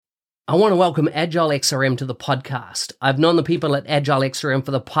I want to welcome Agile XRM to the podcast. I've known the people at Agile XRM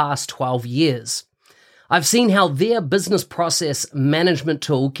for the past 12 years. I've seen how their business process management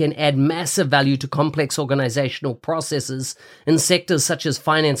tool can add massive value to complex organizational processes in sectors such as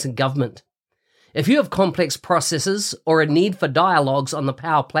finance and government. If you have complex processes or a need for dialogues on the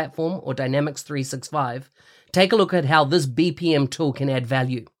Power Platform or Dynamics 365, take a look at how this BPM tool can add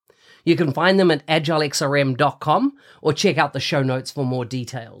value. You can find them at agilexrm.com or check out the show notes for more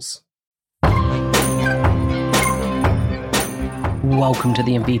details. Welcome to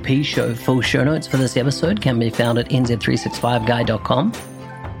the MVP Show. Full show notes for this episode can be found at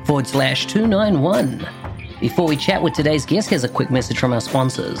nz365guy.com/291. Before we chat with today's guest, here's a quick message from our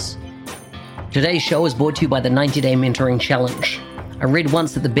sponsors. Today's show is brought to you by the 90-Day Mentoring Challenge. I read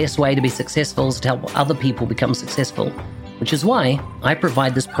once that the best way to be successful is to help other people become successful, which is why I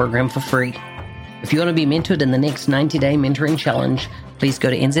provide this program for free. If you want to be mentored in the next 90-Day Mentoring Challenge, please go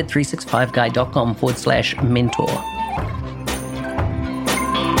to nz365guy.com/mentor.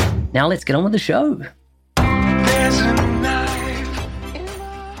 Now let's get on with the show.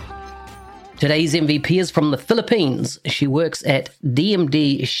 Today's MVP is from the Philippines. She works at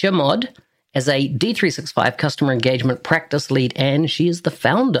DMD Shimod as a D365 customer engagement practice lead, and she is the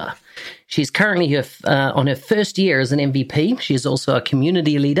founder. She's currently on her first year as an MVP. She is also a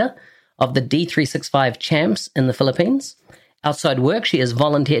community leader of the D365 champs in the Philippines. Outside work, she has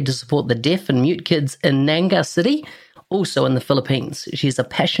volunteered to support the deaf and mute kids in Naga City, also in the Philippines. She's a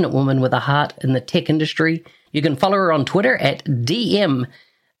passionate woman with a heart in the tech industry. You can follow her on Twitter at DMD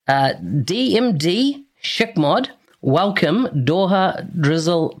Shikmod. Welcome, Doha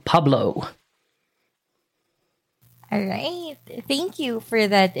Drizzle Pablo. All right. Thank you for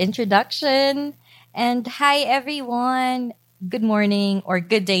that introduction. And hi, everyone. Good morning or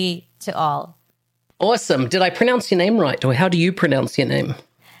good day to all. Awesome. Did I pronounce your name right? Or how do you pronounce your name?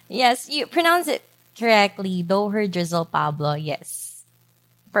 Yes, you pronounce it correctly. Doha Drizzle Pablo. Yes.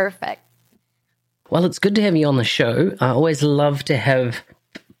 Perfect. Well, it's good to have you on the show. I always love to have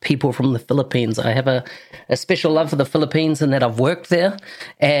people from the Philippines. I have a special love for the Philippines and that I've worked there.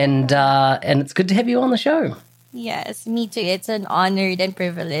 And it's good to have you on the show. Yes, me too. It's an honor and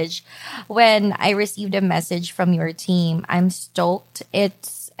privilege. When I received a message from your team, I'm stoked.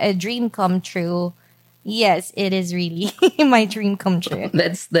 It's a dream come true. Yes, it is really my dream come true.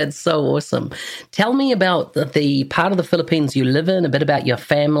 That's so awesome. Tell me about the part of the Philippines you live in, a bit about your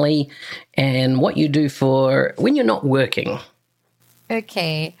family, and what you do for when you're not working.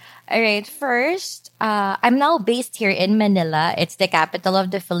 Okay. All right. First, I'm now based here in Manila. It's the capital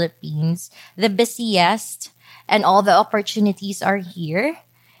of the Philippines, the busiest, and all the opportunities are here.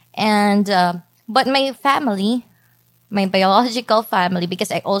 And but my family, my biological family,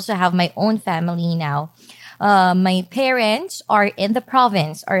 because I also have my own family now. My parents are in the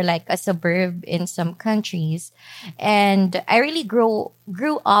province or like a suburb in some countries. And I really grew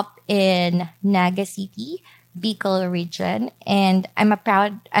up in Naga City, Bicol region. And I'm a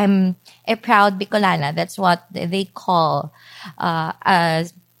proud Bicolana. That's what they call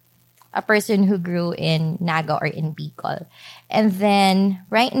as a person who grew in Naga or in Bicol. And then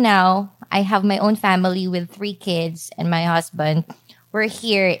right now, I have my own family with 3 kids and my husband. We're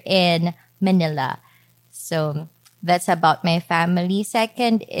here in Manila. So that's about my family.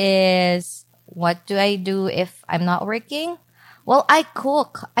 Second is, what do I do if I'm not working? Well, I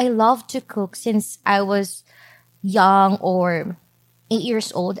cook. I love to cook since I was young or 8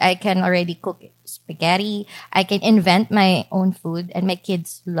 years old. I can already cook spaghetti. I can invent my own food and my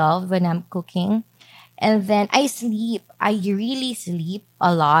kids love when I'm cooking. And then I sleep. I really sleep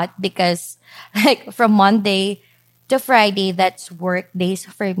a lot because like from Monday to Friday, that's work days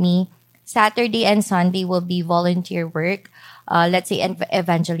for me. Saturday and Sunday will be volunteer work. Let's say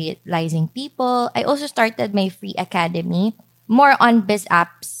evangelizing people. I also started my free academy, more on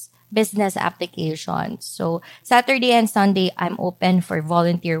business applications. So Saturday and Sunday, I'm open for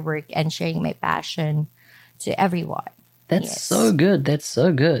volunteer work and sharing my passion to everyone. That's so good. That's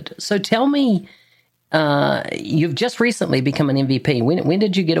so good. So tell me, you've just recently become an MVP. When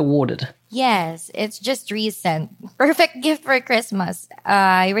did you get awarded? Yes, it's just recent. Perfect gift for Christmas.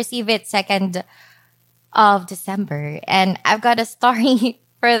 I received it 2nd of December, and I've got a story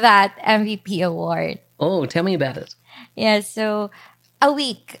for that MVP award. Oh, tell me about it. Yeah, so a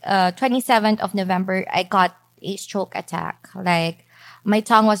week, 27th of November, I got a stroke attack. Like, my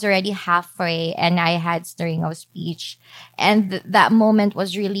tongue was already halfway and I had slurring of speech. And that moment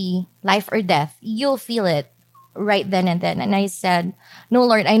was really life or death. You'll feel it right then and then. And I said, no,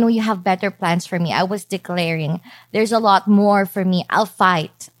 Lord, I know you have better plans for me. I was declaring, there's a lot more for me. I'll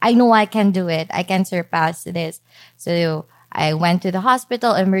fight. I know I can do it. I can surpass this. So I went to the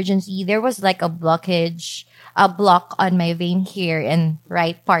hospital emergency. There was like a block on my vein here in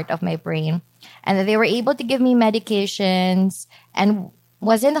right part of my brain. And they were able to give me medications and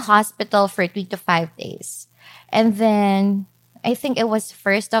was in the hospital for 3 to 5 days. And then I think it was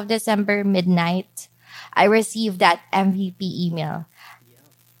 1st of December, midnight, I received that MVP email.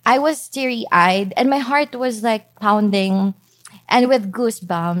 I was teary eyed and my heart was like pounding. And with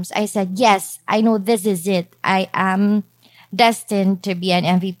goosebumps, I said, yes, I know this is it. I am destined to be an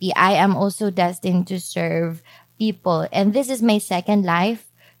MVP. I am also destined to serve people. And this is my second life.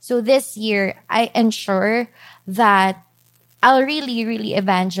 So this year, I ensure that I'll really, really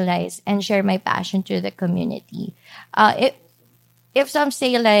evangelize and share my passion to the community. If some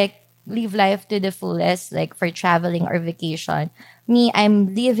say like live life to the fullest, like for traveling or vacation, me,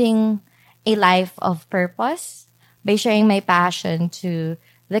 I'm living a life of purpose by sharing my passion to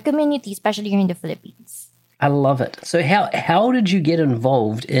the community, especially here in the Philippines. I love it. So how did you get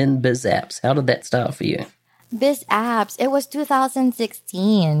involved in Biz Apps? How did that start for you? Biz Apps, it was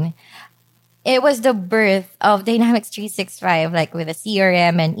 2016. It was the birth of Dynamics 365, like with a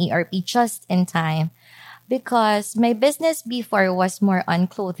CRM and ERP just in time. Because my business before was more on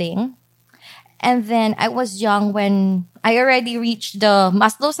clothing. And then I was young when I already reached the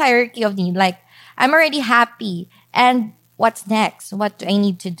Maslow's hierarchy of need. Like, I'm already happy. And what's next? What do I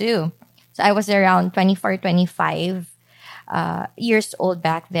need to do? So I was around 24, 25 years old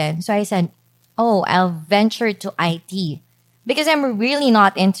back then. So I said, oh, I'll venture to IT. Because I'm really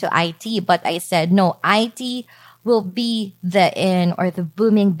not into IT. But I said, no, IT will be the in or the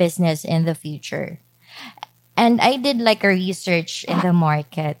booming business in the future. And I did like a research in the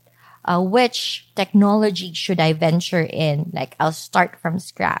market. Which technology should I venture in? Like, I'll start from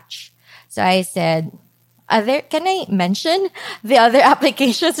scratch. So I said, can I mention the other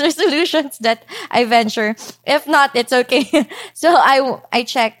applications or solutions that I venture? If not, it's okay. So I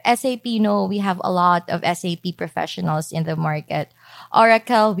checked SAP. No, we have a lot of SAP professionals in the market.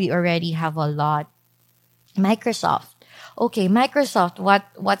 Oracle, we already have a lot. Microsoft. Okay, Microsoft,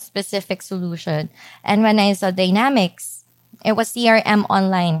 what specific solution? And when I saw Dynamics, it was CRM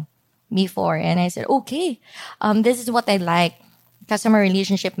online before. And I said, okay, this is what I like. Customer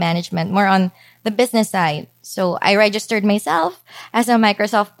relationship management, more on the business side. So I registered myself as a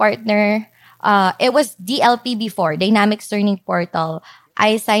Microsoft partner. It was DLP before, Dynamics Learning Portal.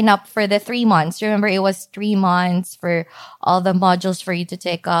 I signed up for the 3 months. Remember, it was 3 months for all the modules for you to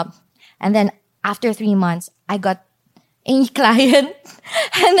take up. And then after 3 months, I got a client.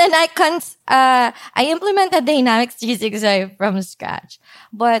 And then I implemented Dynamics 365 from scratch.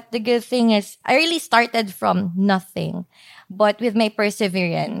 But the good thing is I really started from nothing. But with my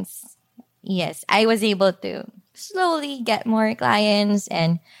perseverance, yes, I was able to slowly get more clients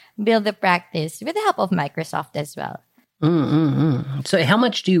and build the practice with the help of Microsoft as well. So how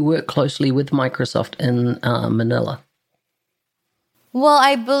much do you work closely with Microsoft in Manila? Well,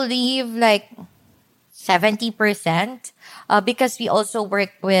 I believe like 70%, because we also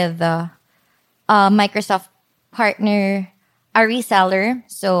work with Microsoft partner, a reseller.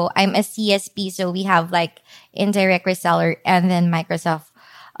 So I'm a CSP. So we have like indirect reseller and then Microsoft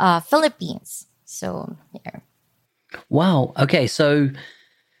Philippines. So yeah. Wow. Okay. So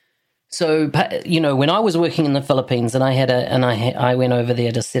when I was working in the Philippines, and I went over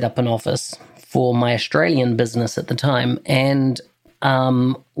there to set up an office for my Australian business at the time, and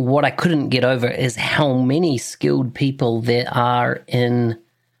what I couldn't get over is how many skilled people there are in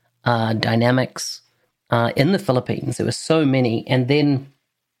Dynamics in the Philippines. There were so many. And then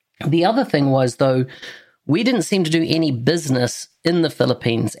the other thing was, though, we didn't seem to do any business in the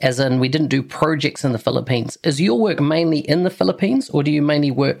Philippines, as in we didn't do projects in the Philippines. Is your work mainly in the Philippines, or do you mainly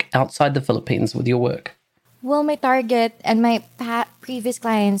work outside the Philippines with your work? Well, my target and my previous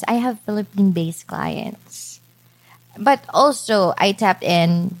clients, I have Philippine-based clients. But also, I tapped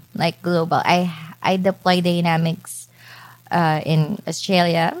in like global. I deploy Dynamics in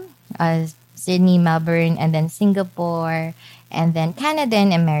Australia, Sydney, Melbourne, and then Singapore, and then Canada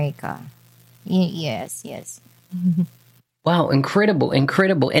and America. Yes. Wow, incredible.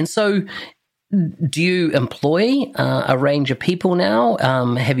 And so do you employ a range of people now?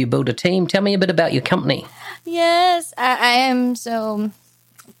 Have you built a team? Tell me a bit about your company. Yes, I am so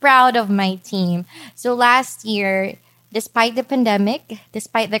proud of my team. So last year, despite the pandemic,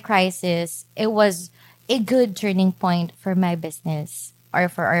 despite the crisis, it was a good turning point for my business or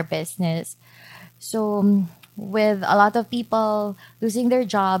for our business. So with a lot of people losing their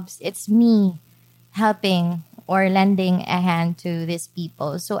jobs, it's me helping or lending a hand to these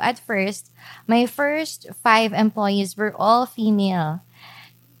people. So at first, my first 5 employees were all female.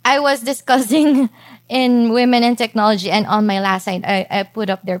 I was discussing in Women in Technology, and on my last site, I put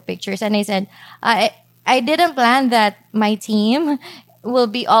up their pictures, and I said, I didn't plan that my team will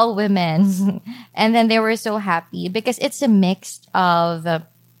be all women. And then they were so happy because it's a mix of a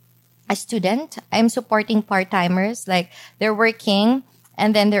student. I'm supporting part timers, like they're working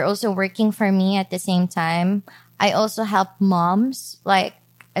and then they're also working for me at the same time. I also help moms, like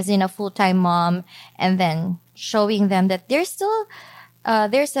as in a full time mom, and then showing them that there's still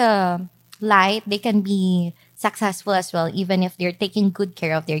there's a light. They can be successful as well, even if they're taking good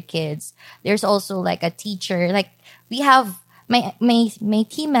care of their kids. There's also like a teacher. Like we have my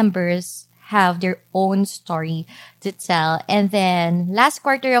team members have their own story to tell. And then last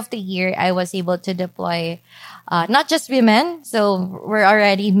quarter of the year, I was able to deploy not just women. So we're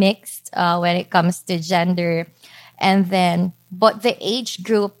already mixed when it comes to gender. And then, but the age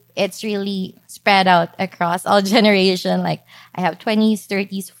group, it's really spread out across all generation. Like I have 20s,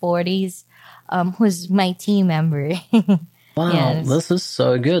 30s, 40s, who's my team member. Wow, Yes. this is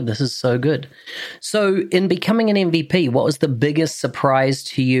so good. This is so good. So in becoming an MVP, what was the biggest surprise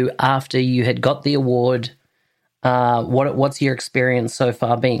to you after you had got the award? What's your experience so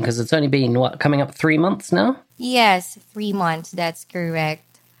far been? Because it's only been, coming up 3 months now? Yes, 3 months. That's correct.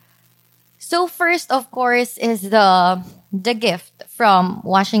 So first, of course, is the gift from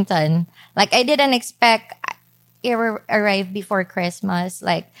Washington. Like I didn't expect it arrive before Christmas.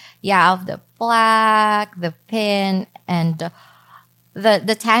 Like you have the plaque, the pin, and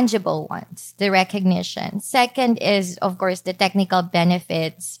the tangible ones, the recognition. Second is, of course, the technical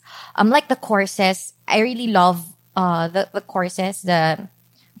benefits. Like the courses, I really love the courses that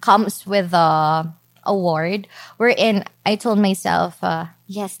comes with the award. Wherein I told myself,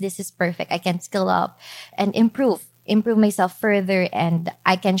 yes, this is perfect. I can skill up and improve myself further, and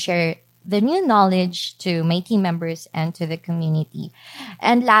I can share the new knowledge to my team members and to the community.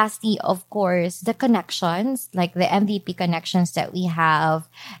 And lastly, of course, the connections, like the MVP connections that we have,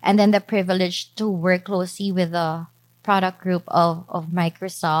 and then the privilege to work closely with the product group of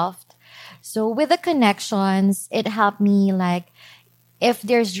Microsoft. So with the connections, it helped me like if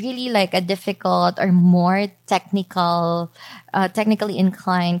there's really like a difficult or more technically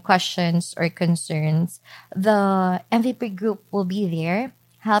inclined questions or concerns, the MVP group will be there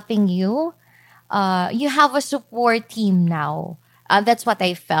helping you. You have a support team now. That's what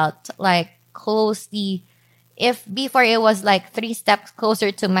I felt like closely. If before it was like 3 steps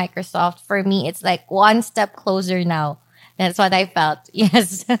closer to Microsoft, for me, it's like 1 step closer now. That's what I felt.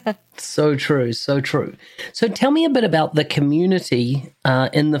 Yes. So true, so true. So tell me a bit about the community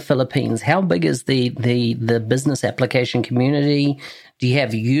in the Philippines. How big is the business application community? Do you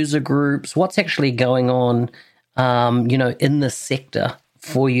have user groups? What's actually going on, in the sector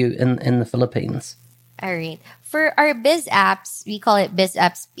for you in the Philippines? All right. For our Biz Apps, we call it Biz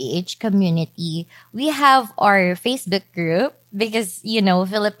Apps PH community. We have our Facebook group because,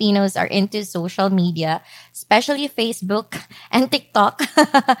 Filipinos are into social media, especially Facebook and TikTok.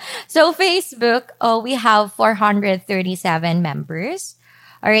 So Facebook, we have 437 members.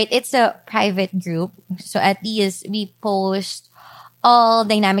 All right. It's a private group. So at least we post all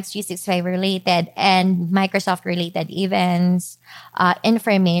Dynamics 365 related and Microsoft related events,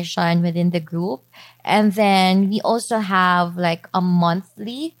 information within the group. And then we also have like a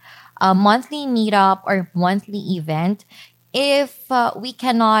monthly meetup or monthly event. If we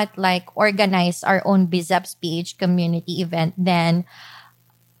cannot like organize our own BizApps PH community event, then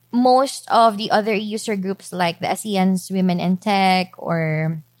most of the other user groups like the ASEAN's Women in Tech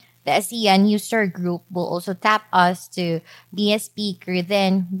or the ASEAN user group will also tap us to be a speaker.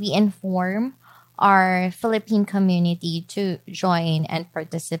 Then we inform our Philippine community to join and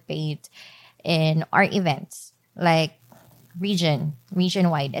participate in our events like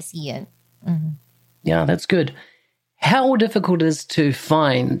region-wide ASEAN. Yeah, that's good. How difficult it is to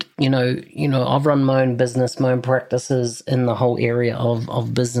find, I've run my own business, my own practices in the whole area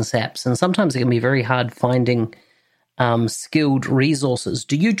of business apps. And sometimes it can be very hard finding skilled resources.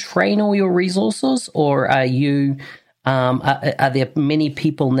 Do you train all your resources, or are you are there many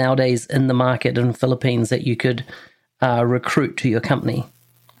people nowadays in the market in the Philippines that you could recruit to your company?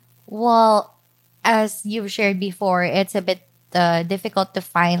 Well, as you've shared before, it's a bit difficult to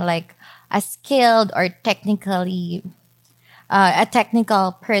find like a skilled or a technical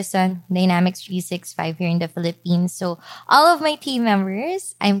person, Dynamics 365 here in the Philippines. So all of my team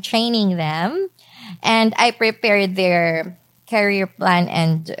members, I'm training them, and I prepared their career plan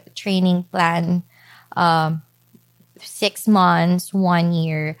and training plan 6 months, 1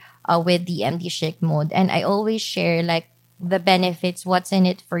 year with the MD Shake mode. And I always share like the benefits, what's in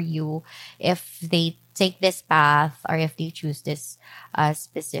it for you if they take this path or if they choose this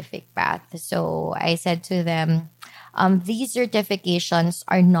specific path. So I said to them, these certifications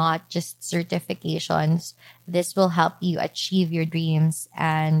are not just certifications. This will help you achieve your dreams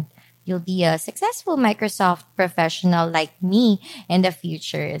and you'll be a successful Microsoft professional like me in the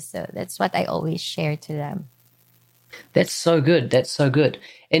future. So that's what I always share to them. That's so good. That's so good.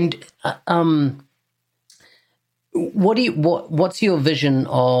 And what's your vision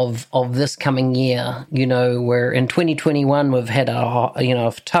of this coming year? You know, where in 2021 we've had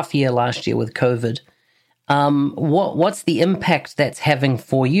a tough year last year with COVID. What's the impact that's having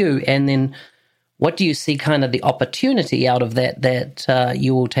for you? And then what do you see kind of the opportunity out of that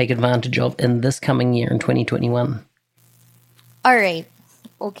you will take advantage of in this coming year in 2021? All right.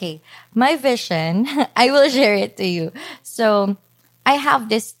 Okay. My vision, I will share it to you. So I have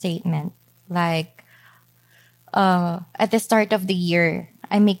this statement like at the start of the year,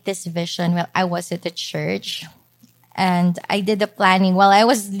 I make this vision while I was at the church. And I did the planning while I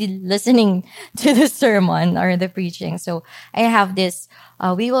was listening to the sermon or the preaching. So I have this,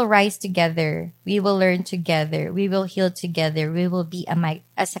 we will rise together. We will learn together. We will heal together. We will be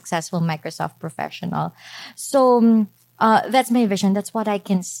a successful Microsoft professional. So that's my vision. That's what I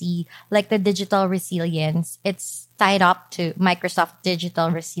can see. Like the digital resilience, it's tied up to Microsoft digital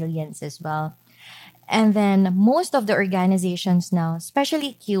resilience as well. And then most of the organizations now,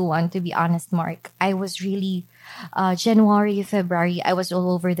 especially Q1, to be honest, Mark, I was really, January, February, I was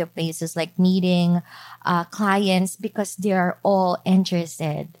all over the places like meeting clients because they are all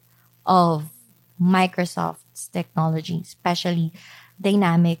interested of Microsoft's technology, especially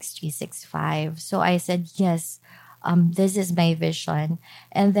Dynamics 365. So I said, yes, this is my vision.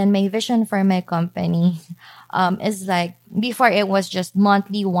 And then my vision for my company is like, before it was just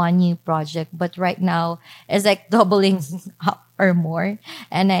monthly one new project, but right now it's like doubling up or more.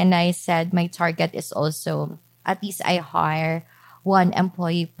 And then I said my target is also at least I hire one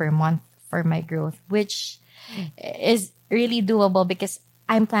employee per month for my growth, which is really doable because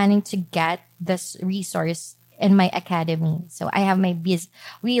I'm planning to get this resource in my academy. So I have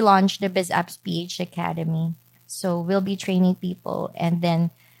we launched the BizApps PH Academy. So we'll be training people and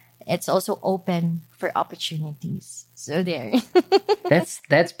then it's also open for opportunities. So there.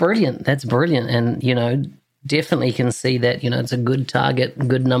 That's brilliant. That's brilliant. And, you know, definitely can see that, you know, it's a good target,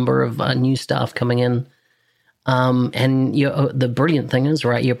 good number of new staff coming in. And the brilliant thing is,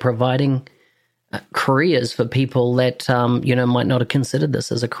 right, you're providing careers for people that, might not have considered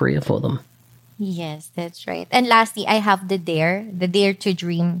this as a career for them. Yes, that's right. And lastly, I have the dare to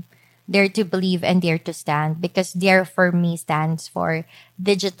dream, dare to believe, and dare to stand, because dare for me stands for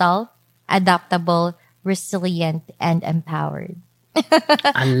digital, adaptable, resilient, and empowered.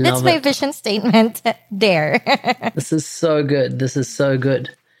 I love That's my vision statement. Dare. This is so good. This is so good.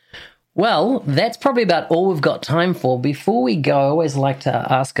 Well, that's probably about all we've got time for. Before we go, I always like to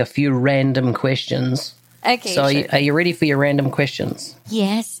ask a few random questions. Okay. So sure. are you ready for your random questions?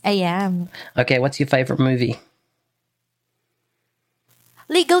 Yes, I am. Okay, what's your favorite movie?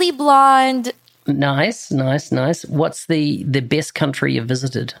 Legally Blonde. Nice. What's the best country you've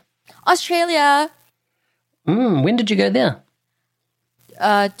visited? Australia. When did you go there?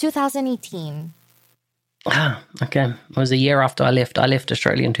 2018. Ah, okay. It was a year after I left. I left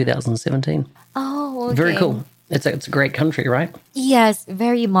Australia in 2017. Oh, okay. Very cool. It's a great country, right? Yes,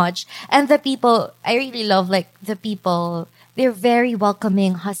 very much. And the people, I really love like the people. They're very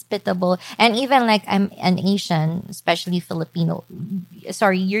welcoming, hospitable. And even like I'm an Asian, especially Filipino.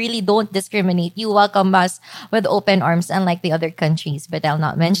 Sorry, you really don't discriminate. You welcome us with open arms, unlike the other countries. But I'll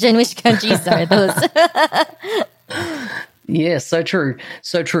not mention which countries are those. Yeah, so true.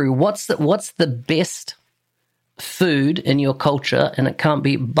 So true. What's the best food in your culture? And it can't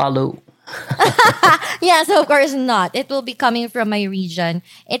be balu. Yes, of course not. It will be coming from my region.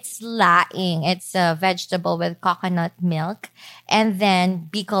 It's laing. It's a vegetable with coconut milk. And then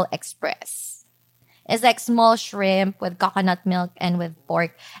Bicol Express. It's like small shrimp with coconut milk and with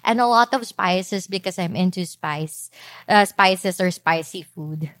pork. And a lot of spices because I'm into spices or spicy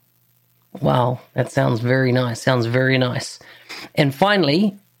food. Wow, that sounds very nice. Sounds very nice. And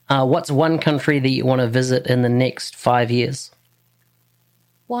finally, what's one country that you want to visit in the next 5 years?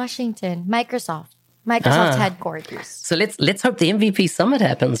 Microsoft's headquarters. So let's hope the MVP summit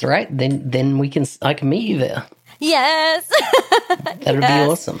happens, right? Then I can meet you there. Yes. That'll be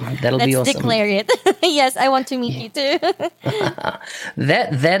awesome. Let's Let's declare it. Yes, I want to meet you too.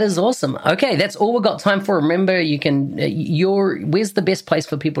 That is awesome. Okay, that's all we've got time for. Remember, you can where's the best place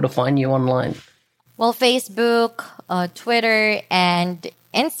for people to find you online? Well, Facebook, Twitter, and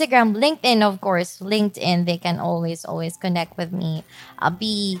Instagram, LinkedIn, of course. LinkedIn, they can always connect with me. I'll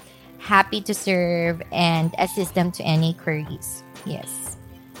be happy to serve and assist them to any queries. Yes.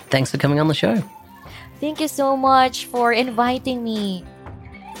 Thanks for coming on the show. Thank you so much for inviting me.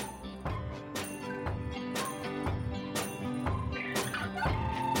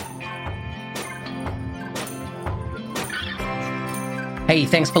 Hey,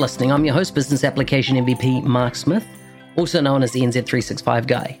 thanks for listening. I'm your host, Business Application MVP Mark Smith, also known as the NZ365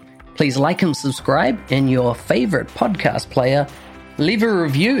 Guy. Please like and subscribe in your favorite podcast player. Leave a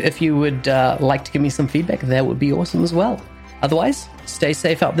review if you would like to give me some feedback. That would be awesome as well. Otherwise, stay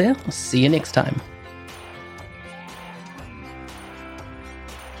safe out there. See you next time.